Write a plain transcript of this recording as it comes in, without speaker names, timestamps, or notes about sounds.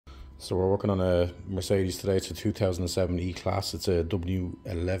So we're working on a Mercedes today. It's a 2007 E-Class. It's a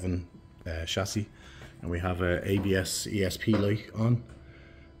w211 chassis, and we have a ABS ESP light on,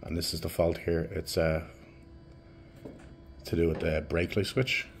 and this is the fault here. It's to do with the brake light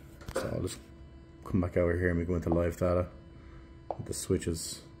switch. So I'll just come back over here and we go into live data. The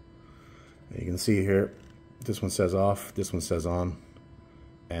switches, you can see here, this one says off, this one says on.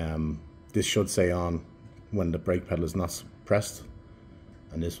 This should say on when the brake pedal is not pressed,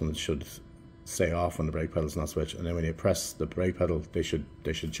 and this one should say off when the brake pedal is not switched. And then when you press the brake pedal, they should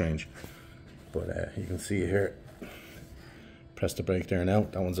change. But you can see here, press the brake there now.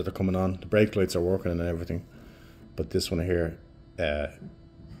 That one's that are coming on. The brake lights are working and everything, but this one here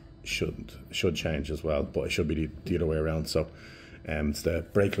should change as well. But it should be the other way around. So it's the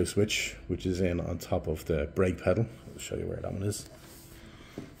brake light switch, which is in on top of the brake pedal. I'll show you where that one is.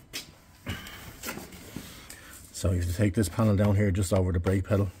 So you have to take this panel down here just over the brake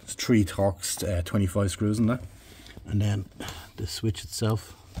pedal. It's 3 Torx 25 screws in that, and then the switch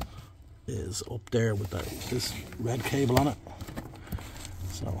itself is up there with this red cable on it.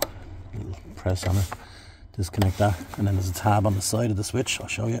 So we'll press on it, disconnect that, and then there's a tab on the side of the switch. I'll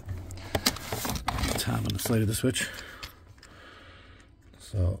show you. Tab on the side of the switch.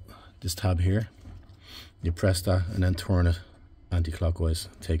 So this tab here, you press that and then turn it anti-clockwise,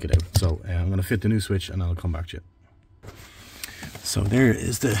 take it out. So I'm going to fit the new switch and I'll come back to you. So there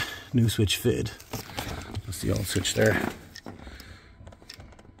is the new switch fitted. That's the old switch there.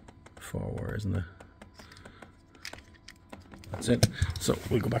 4 wires in there. That's it. So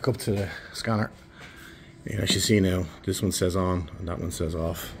we'll go back up to the scanner. You can actually see now, this one says on and that one says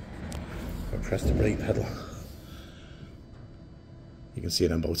off. If I press the brake pedal, you can see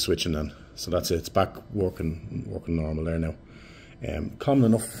them both switching then. So that's it. It's back working normal there now. Common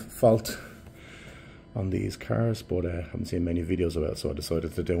enough fault on these cars, but I haven't seen many videos about it, so I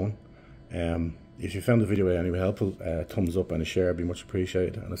decided to do one. If you found the video anyway helpful, thumbs up and a share would be much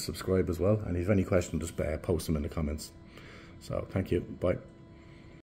appreciated, and a subscribe as well. And if you have any questions, just post them in the comments. So thank you, bye.